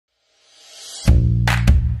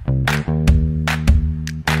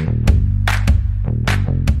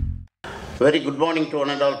Very good morning to one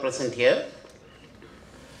and all present here.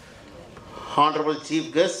 Honorable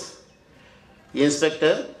Chief Guest,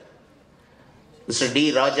 Inspector Mr.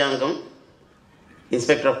 D. Rajangam,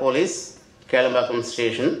 Inspector of Police, Kelambakkam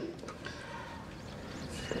Station.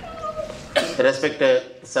 Respected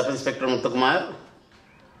Sub-Inspector Muthukumar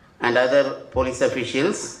and other police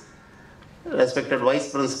officials, respected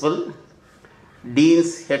Vice Principal,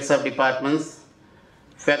 Deans, Heads of Departments,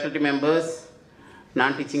 faculty members,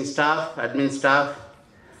 non-teaching staff, admin staff,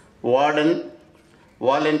 warden,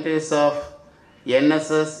 volunteers of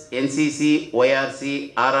NSS, NCC,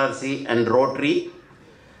 YRC, RRC and Rotary,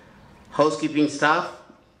 housekeeping staff,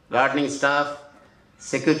 gardening staff,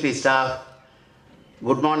 security staff.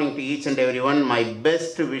 Good morning to each and everyone. My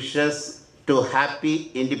best wishes to Happy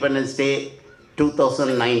Independence Day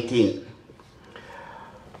 2019.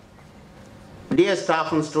 Dear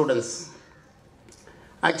staff and students,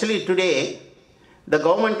 actually today the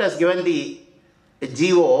government has given the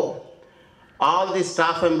GO, all the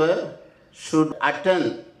staff members should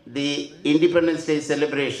attend the Independence Day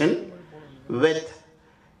celebration with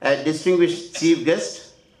a distinguished chief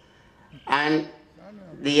guest, and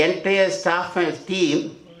the entire staff and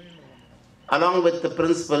team along with the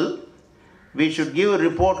principal, we should give a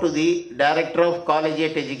report to the Director of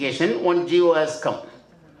Collegiate Education when GO has come.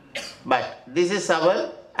 But this is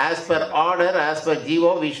our, as per order, as per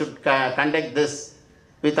GO, we should conduct this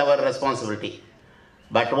with our responsibility.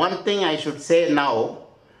 But one thing I should say now,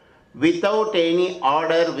 without any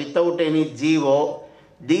order, without any GO,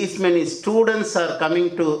 these many students are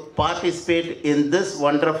coming to participate in this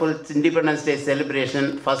wonderful Independence Day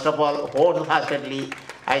celebration. First of all, wholeheartedly,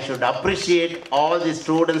 I should appreciate all the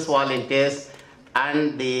students, volunteers,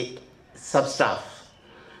 and the sub-staff.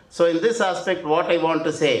 So in this aspect, what I want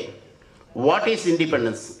to say, what is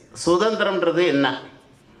independence? Sudandramன்றது என்ன?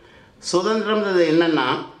 சுதந்திரம்ன்றது என்னன்னா,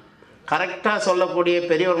 கரெக்டாக சொல்லக்கூடிய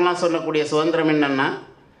பெரியவர்களாம் சொல்லக்கூடிய சுதந்திரம் என்னன்னா,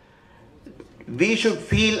 we should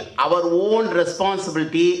feel our own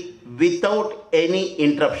responsibility without any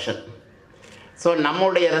interruption. So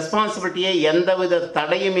நம்முடைய ரெஸ்பான்சிபிலிட்டியை எந்தவித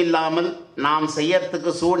தடையும் இல்லாமல் நாம்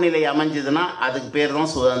செய்யறதுக்கு சூழ்நிலை அமைஞ்சதுன்னா அதுக்கு பேர்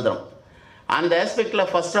தான் சுதந்திரம். அந்த ஆஸ்பெக்டில்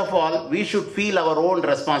first of all we should feel our own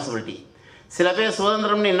responsibility. சில பேர்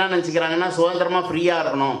சுதந்திரம்னு என்ன நினச்சிக்கிறாங்கன்னா, சுதந்திரமாக ஃப்ரீயாக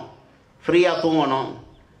இருக்கணும், ஃப்ரீயாக தூங்கணும்,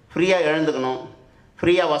 ஃப்ரீயாக எழுந்துக்கணும்,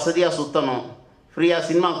 ஃப்ரீயாக வசதியாக சுற்றணும், ஃப்ரீயாக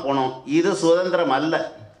சினிமாவுக்கு போகணும். இது சுதந்திரம் அல்ல,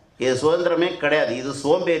 இது சுதந்திரமே கிடையாது, இது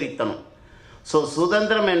சோம்பேறித்தனம். ஸோ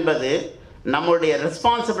சுதந்திரம் என்பது நம்மளுடைய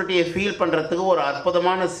ரெஸ்பான்சிபிலிட்டியை ஃபீல் பண்ணுறதுக்கு ஒரு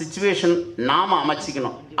அற்புதமான சுச்சுவேஷன் நாம்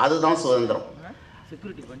அமைச்சிக்கணும், அதுதான் சுதந்திரம்.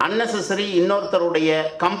 அன்னெசரி இன்னொருத்தருடைய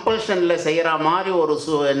கம்பல்ஷனில் செய்கிற மாதிரி ஒரு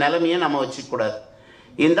நிலைமையை நம்ம வச்சுக்கூடாது.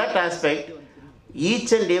 In that aspect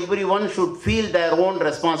each and every one should feel their own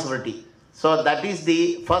responsibility. So that is the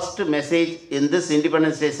first message in this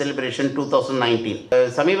Independence Day celebration 2019.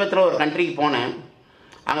 சமீபத்தில் ஒரு கண்ட்ரிக்கு போனேன்.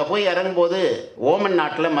 அங்கே போய் இறங்கும்போது ஓமன்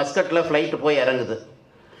நாட்டில் மஸ்கட்டில் ஃப்ளைட்டு போய் இறங்குது.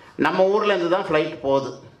 நம்ம ஊர்லேருந்து தான் ஃப்ளைட்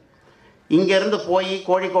போகுது. இங்கேருந்து போய்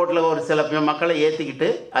கோழிக்கோட்டில் ஒரு சில மக்களை ஏற்றிக்கிட்டு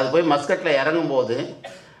அது போய் மஸ்கட்டில் இறங்கும்போது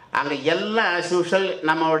அங்கே எல்லாம் ஆஸ் யூஷுவல்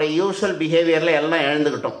நம்மளுடைய யூஷுவல் பிஹேவியரில் எல்லாம்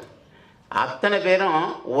எழுந்துக்கிட்டோம். அத்தனை பேரும்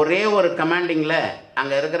ஒரே ஒரு கமாண்டிங்கில்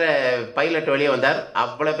அங்கே இருக்கிற பைலட் வெளியே வந்தார்.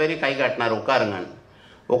 அவ்வளோ பேரையும் கை காட்டினார், உட்காருங்கன்னு.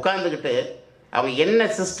 உட்காந்துக்கிட்டு அவங்க என்ன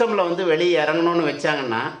சிஸ்டமில் வந்து வெளியே இறங்கணும்னு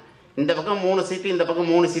வச்சாங்கன்னா, இந்த பக்கம் 3 சீட்டு, இந்த பக்கம்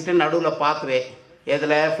 3 சீட்டு, நடுவில் பார்க்கவே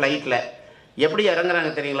எதில் ஃப்ளைட்டில் எப்படி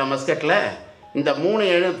இறங்குறாங்க தெரியுங்களா? மஸ்கட்டில் இந்த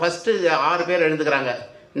 3 ஃபஸ்ட்டு 6 பேர் எழுந்துக்கிறாங்க,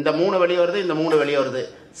 இந்த 3 வெளியே வருது, இந்த 3 வெளியே வருது.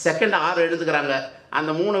 செகண்ட் 6 எழுந்துக்கிறாங்க,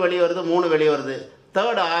 அந்த 3 வெளியே வருது, 3 வெளியே வருது.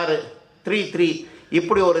 தேர்டு 6, 3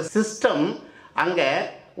 இப்படி ஒரு சிஸ்டம் அங்கே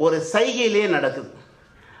ஒரு சைகையிலே நடக்குது.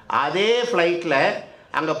 அதே ஃப்ளைட்டில்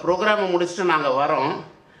அங்கே ப்ரோக்ராமை முடிச்சுட்டு நாங்கள் வரோம்,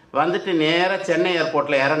 வந்துட்டு நேராக சென்னை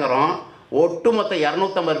ஏர்போர்ட்டில் இறங்குறோம். ஒட்டுமொத்த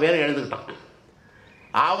 250 பேர் எழுந்துக்கிட்டோம்.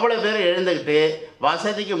 அவ்வளோ பேர் எழுந்துக்கிட்டு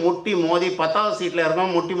வசதிக்கு முட்டி மோதி 10வது சீட்டில்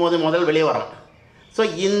இருக்கோம், முட்டி மோதி முதல் வெளியே வரோம். ஸோ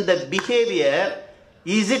இந்த பிஹேவியர்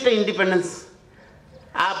இஸ் இட் இண்டிபெண்டன்ஸ்?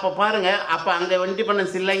 அப்போ பாருங்கள், அப்போ அங்கே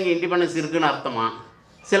இண்டிபெண்டன்ஸ் இல்லை, இங்கே இண்டிபெண்டன்ஸ் இருக்குதுன்னு அர்த்தமா?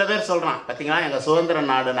 சில பேர் சொல்கிறான், பார்த்தீங்களா, எங்கள் சுதந்திர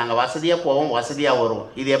நாடு, நாங்கள் வசதியாக போவோம், வசதியாக வருவோம்.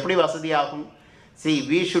 இது எப்படி வசதியாகும்? See,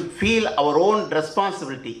 we should feel our own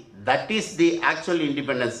responsibility. That is the actual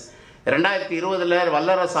independence. 2020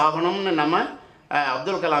 வல்லரசு ஆகணும்னு நம்ம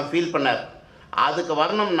அப்துல் கலாம் ஃபீல் பண்ணார். அதுக்கு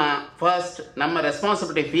வரணும்னா ஃபர்ஸ்ட் நம்ம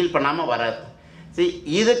ரெஸ்பான்சிபிலிட்டி ஃபீல் பண்ணாமல் வராது. See,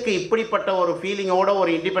 இதுக்கு இப்படிப்பட்ட ஒரு ஃபீலிங்கோட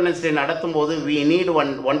ஒரு இண்டிபெண்டன்ஸ் டே நடத்தும் போது we need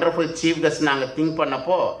one wonderful chief guest நாங்கள் திங்க்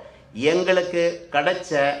பண்ணப்போ எங்களுக்கு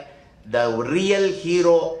கிடைச்ச the real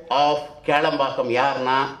hero of Kelambakkam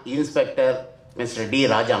யார்னா இன்ஸ்பெக்டர் மிஸ்டர் டி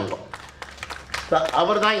ராஜாங்கம்.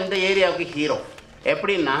 அவர் தான் இந்த ஏரியாவுக்கு ஹீரோ.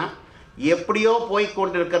 எப்படின்னா எப்படியோ போய்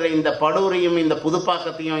கொண்டிருக்கிற இந்த படூரையும் இந்த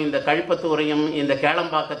புதுப்பாக்கத்தையும் இந்த கழிப்பத்தூரையும் இந்த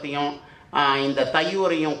கேளம்பாக்கத்தையும் இந்த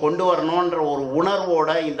தையூரையும் கொண்டு வரணுன்ற ஒரு உணர்வோட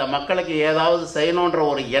இந்த மக்களுக்கு ஏதாவது செய்யணுன்ற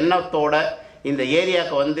ஒரு எண்ணத்தோட இந்த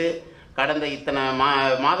ஏரியாவுக்கு வந்து கடந்த இத்தனை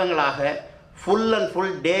மாதங்களாக full and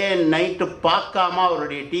full day and night பார்க்காம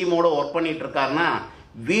அவருடைய டீமோடு ஒர்க் பண்ணிகிட்டு இருக்காருன்னா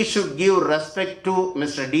we should give respect to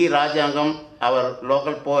Mr. D. Rajangam, our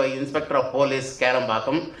local Inspector of Police,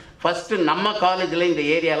 Kelambakkam. First, நம்ம காலேஜில் இந்த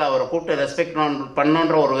ஏரியாவில் அவரை கூப்பிட்டு ரெஸ்பெக்ட்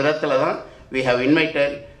பண்ணுன்ற ஒரு விதத்தில் தான் we have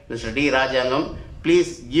invited Mr. D. Rajangam.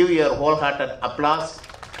 Please give your wholehearted applause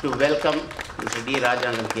to welcome Mr. D.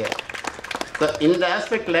 Rajangam here. So, இந்த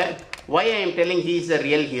ஆஸ்பெக்டில் why I am telling he is a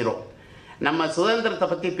real hero. நம்ம சுதந்திரத்தை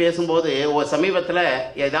பற்றி பேசும்போது ஒரு சமீபத்தில்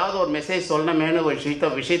ஏதாவது ஒரு மெசேஜ் சொல்லணுமேனு ஒரு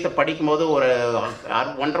விஷயத்தை படிக்கும்போது ஒரு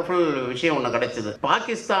ஒண்டர்ஃபுல் விஷயம் ஒன்று கிடைச்சிது.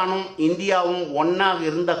 பாகிஸ்தானும் இந்தியாவும் ஒன்றாக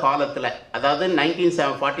இருந்த காலத்தில், அதாவது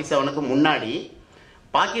 1947க்கு முன்னாடி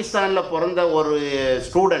பாகிஸ்தானில் பிறந்த ஒரு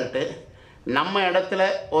ஸ்டூடெண்ட்டு, நம்ம இடத்துல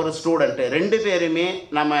ஒரு ஸ்டூடெண்ட்டு, ரெண்டு பேருமே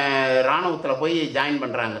நம்ம இராணுவத்தில் போய் ஜாயின்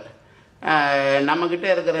பண்ணுறாங்க. நம்மக்கிட்ட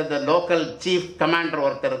இருக்கிற இந்த லோக்கல் சீஃப் கமாண்டர்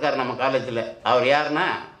ஒருத்தர் இருக்கார் நம்ம காலேஜில். அவர் யாருன்னா,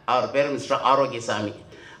 அவர் பேர் மிஸ்டர் ஆரோக்கியசாமி.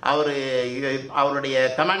 அவருடைய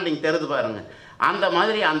கமாண்டிங் தெரிந்து பாருங்கள். அந்த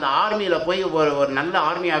மாதிரி அந்த ஆர்மியில் போய் ஒரு நல்ல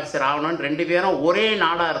ஆர்மி ஆஃபீஸர் ஆகணும்னு ரெண்டு பேரும் ஒரே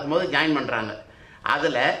நாடாக இருக்கும்போது ஜாயின் பண்ணுறாங்க.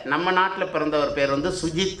 அதில் நம்ம நாட்டில் பிறந்தவர் பேர் வந்து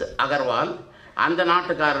சுஜித் அகர்வால், அந்த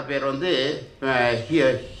நாட்டுக்காரர் பேர் வந்து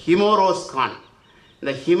ஹிமோரோஸ் கான்.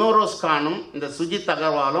 இந்த ஹிமோரோஸ் கானும் இந்த சுஜித்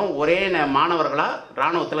அகர்வாலும் ஒரே மாணவர்களாக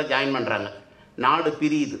இராணுவத்தில் ஜாயின் பண்ணுறாங்க. நாடு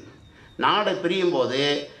பிரியுது. நாடு பிரியும் போது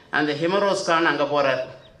அந்த ஹிமோரோஸ் கான் அங்கே போகிறார்,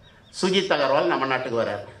 சுஜித் அகர்வால் நம்ம நாட்டுக்கு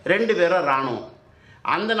வர்றார். ரெண்டு பேரும் இராணுவம்.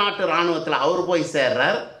 அந்த நாட்டு இராணுவத்தில் அவர் போய்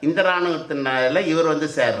சேர்றார், இந்த இராணுவத்தினால இவர் வந்து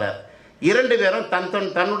சேர்றார். இரண்டு பேரும்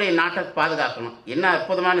தன்னுடைய நாட்டை பாதுகாக்கணும். என்ன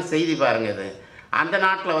அற்புதமான செய்தி பாருங்கள் இது. அந்த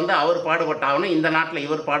நாட்டில் வந்து அவர் பாடுபட்டாகணும், இந்த நாட்டில்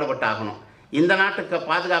இவர் பாடுபட்டாகணும். இந்த நாட்டுக்கு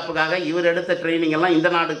பாதுகாப்புக்காக இவர் எடுத்த ட்ரைனிங் எல்லாம் இந்த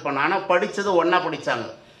நாட்டுக்கு போனார். ஆனால் படித்தது ஒன்றா படித்தாங்க.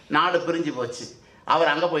 நாடு பிரிஞ்சு போச்சு.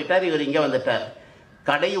 அவர் அங்கே போயிட்டார், இவர் இங்கே வந்துட்டார்.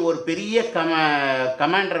 ஒரு பெரிய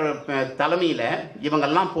கமாண்டர் தலைமையில்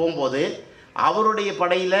இவங்கெல்லாம் போகும்போது அவருடைய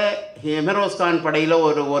படையில், ஹிமரோஸ்கான் படையில்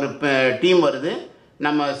ஒரு டீம் வருது,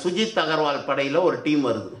 நம்ம சுஜித் அகர்வால் படையில் ஒரு டீம்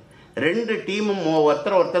வருது. ரெண்டு டீமும்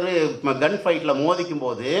ஒருத்தர் கன் ஃபைட்டில் மோதிக்கும்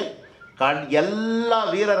போது எல்லா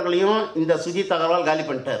வீரர்களையும் இந்த சுஜித் அகர்வால் காலி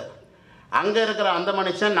பண்ணிட்டார். அங்கே இருக்கிற அந்த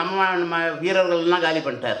மனுஷன் நம்ம வீரர்கள்லாம் காலி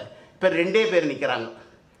பண்ணிட்டார். இப்போ ரெண்டே பேர் நிற்கிறாங்க.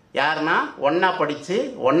 யாருன்னா, ஒன்றா படித்து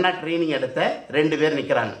ஒன்றா ட்ரைனிங் எடுத்த ரெண்டு பேர்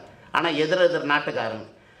நிற்கிறாங்க. ஆனால் எதிர் நாட்டுக்காரங்க.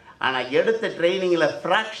 ஆனால் எடுத்த ட்ரைனிங்கில்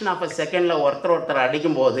ஃப்ராக்ஷன் ஆஃப் அ செகண்டில் ஒருத்தர்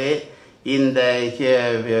அடிக்கும்போது இந்த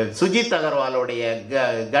சுஜித் அகர்வாலுடைய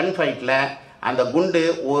கன் ஃபைட்டில் அந்த குண்டு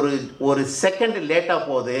ஒரு செகண்ட் லேட்டாக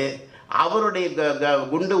போகுது. அவருடைய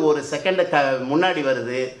குண்டு ஒரு செகண்டு முன்னாடி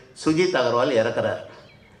வருது. சுஜித் அகர்வால் இறக்குறார்.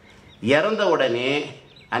 இறந்த உடனே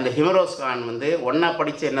அந்த ஹிமரோஸ் கான் வந்து ஒன்றா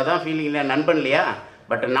படித்து என்ன தான் ஃபீலிங் இல்லையா, நண்பன் இல்லையா,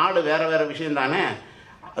 பட் நாடு வேறு விஷயம் தானே.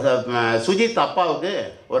 சுஜித் அப்பாவுக்கு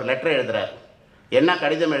ஒரு லெட்டர் எழுதுகிறார். என்ன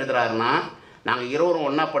கடிதம் எழுதுகிறாருன்னா, நாங்கள் இருவரும்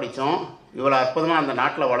ஒன்றா படித்தோம், இவ்வளோ அற்புதமாக அந்த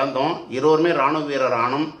நாட்டில் வளர்ந்தோம், இருவருமே இராணுவ வீரர்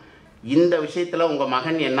ஆனோம். இந்த விஷயத்தில் உங்கள்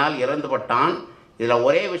மகன் என்னால் இறந்துபட்டான். இதில்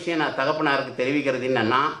ஒரே விஷயம் நான் தகப்பனாருக்கு தெரிவிக்கிறது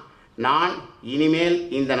என்னென்னா, நான் இனிமேல்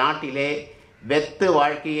இந்த நாட்டிலே வெத்து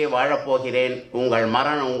வாழ்க்கையை வாழப்போகிறேன். உங்கள்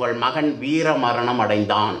மகன் வீர மரணம்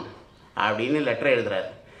அடைந்தான் அப்படின்னு லெட்டர் எழுதுகிறார்.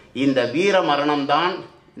 இந்த வீர மரணம்தான்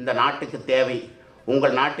இந்த நாட்டுக்கு தேவை,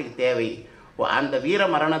 உங்கள் நாட்டுக்கு தேவை. அந்த வீர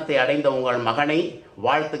மரணத்தை அடைந்த உங்கள் மகனை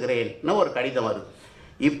வாழ்த்துகிறேன்னு ஒரு கடிதம் வருது.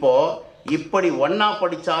 இப்படி ஒன்றா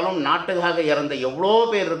படித்தாலும் நாட்டுக்காக இறந்த எவ்வளோ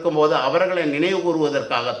பேர் இருக்கும்போது அவர்களை நினைவு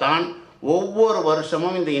கூறுவதற்காகத்தான் ஒவ்வொரு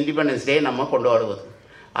வருஷமும் இந்த இண்டிபெண்டன்ஸ் டே நம்ம கொண்டாடுவது.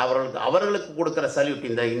 அவர்களுக்கு கொடுக்குற சல்யூட்,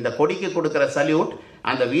 இந்த கொடிக்கு கொடுக்குற சல்யூட்,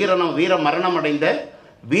 அந்த வீர மரணம் அடைந்த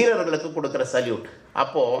வீரர்களுக்கு கொடுக்குற சல்யூட்.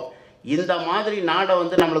 அப்போது இந்த மாதிரி நாடை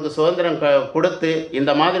வந்து நம்மளுக்கு சுதந்திரம் கொடுத்து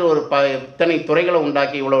இந்த மாதிரி ஒரு இத்தனை துறைகளை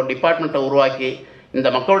உண்டாக்கி இவ்வளோ டிபார்ட்மெண்ட்டை உருவாக்கி இந்த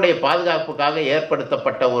மக்களுடைய பாதுகாப்புக்காக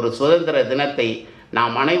ஏற்படுத்தப்பட்ட ஒரு சுதந்திர தினத்தை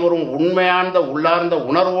நாம் அனைவரும் உண்மையார்ந்த உள்ளார்ந்த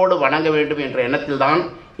உணர்வோடு வணங்க வேண்டும் என்ற எண்ணத்தில் தான்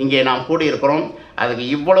இங்கே நாம் கூடியிருக்கிறோம். அதுக்கு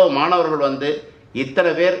இவ்வளவு மாணவர்கள் வந்து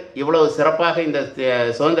இத்தனை பேர் இவ்வளவு சிறப்பாக இந்த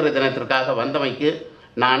சுதந்திர தினத்திற்காக வந்தமைக்கு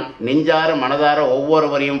நான் நெஞ்சார மனதார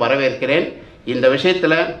ஒவ்வொருவரையும் வரவேற்கிறேன். இந்த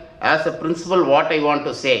விஷயத்தில் as a principal what I want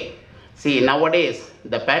to say, see nowadays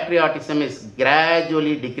the patriotism is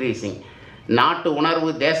gradually decreasing. நாட்டு உணர்வு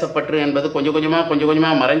தேசப்பற்று என்பது கொஞ்சம்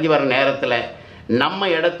கொஞ்சமாக மறைஞ்சி வர நேரத்தில் நம்ம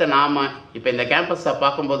இடத்த நாம் இப்போ இந்த கேம்பஸை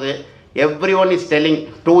பார்க்கும்போது every one is telling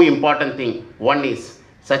two important thing. One is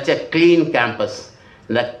such a clean campus.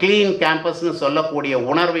 இந்த க்ளீன் கேம்பஸ்னு சொல்லக்கூடிய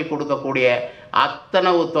உணர்வை கொடுக்கக்கூடிய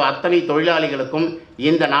அத்தனை தொழிலாளிகளுக்கும்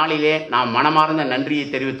இந்த நாளிலே நாம் மனமார்ந்த நன்றியை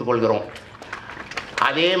தெரிவித்துக் கொள்கிறோம்.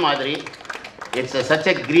 அதே மாதிரி it's such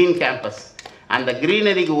a green campus. அந்த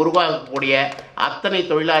கிரீனரிக்கு உருவாக்கக்கூடிய அத்தனை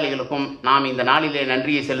தொழிலாளிகளுக்கும் நாம் இந்த நாளிலே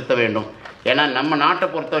நன்றியை செலுத்த வேண்டும். ஏன்னா நம்ம நாட்டை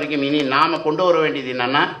பொறுத்த வரைக்கும் இனி நாம் கொண்டு வர வேண்டியது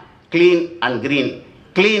என்னென்னா க்ளீன் அண்ட் க்ரீன்.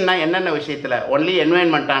 க்ளீன்னா என்னென்ன விஷயத்தில் ஒன்லி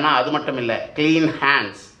என்வைரன்மெண்ட் ஆனால் அது மட்டும் இல்லை, க்ளீன்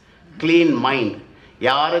ஹேண்ட்ஸ், க்ளீன் மைண்ட்.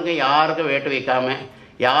 யாருக்கும் வேட்டு வைக்காமல்,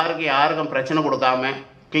 யாருக்கும் பிரச்சனை கொடுக்காம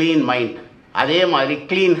க்ளீன் மைண்ட். அதே மாதிரி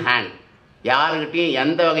க்ளீன் ஹேண்ட். யாருக்கிட்டையும்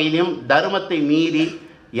எந்த வகையிலையும் தர்மத்தை மீறி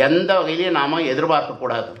எந்த வகையிலையும் நாம்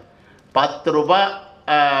எதிர்பார்க்கக்கூடாது. 10 ரூபாய்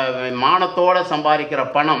மானத்தோடு சம்பாதிக்கிற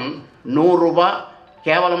பணம் 100 ரூபாய்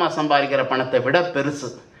கேவலமாக சம்பாதிக்கிற பணத்தை விட பெருசு.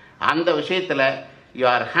 அந்த விஷயத்தில்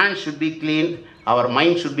your hands should be clean, our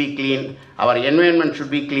mind should be clean, our environment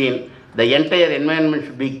should be clean, the entire environment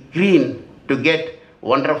should be green to get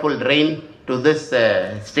wonderful rain to this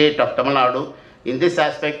state of Tamil Nadu. In this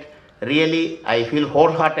aspect, really I feel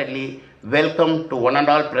wholeheartedly welcome to one and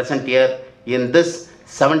all present here in this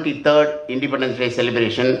 73rd Independence Day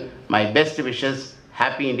celebration. My best wishes,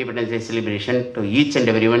 happy Independence Day celebration to each and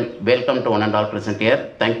everyone. Welcome to one and all present here.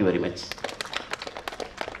 Thank you very much.